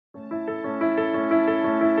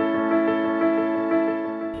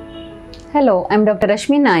Hello, I'm Dr.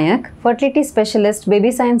 Rashmi Nayak, fertility specialist,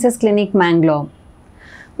 BabyScience Clinic, Mangalore.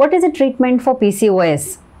 What is the treatment for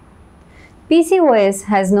PCOS? PCOS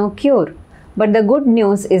has no cure, but the good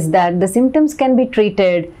news is that the symptoms can be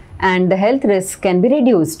treated and the health risks can be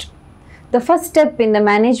reduced. The first step in the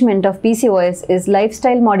management of PCOS is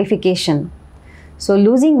lifestyle modification. So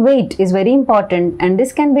losing weight is very important, and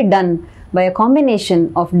this can be done by a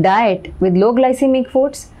combination of diet with low glycemic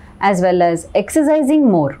foods as well as exercising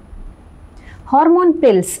more. Hormone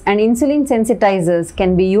pills and insulin sensitizers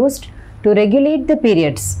can be used to regulate the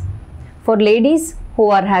periods. For ladies who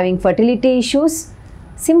are having fertility issues,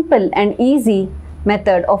 simple and easy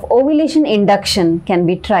method of ovulation induction can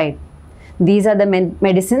be tried. These are the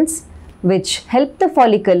medicines which help the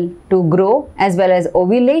follicle to grow as well as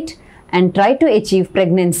ovulate and try to achieve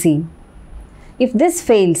pregnancy. If this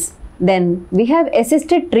fails, then we have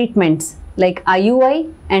assisted treatments like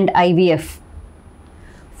IUI and IVF.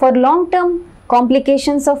 For long-term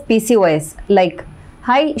complications of PCOS like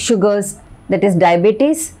high sugars, that is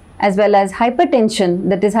diabetes, as well as hypertension,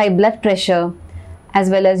 that is high blood pressure, as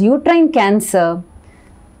well as uterine cancer,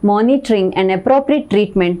 monitoring and appropriate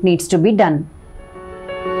treatment needs to be done.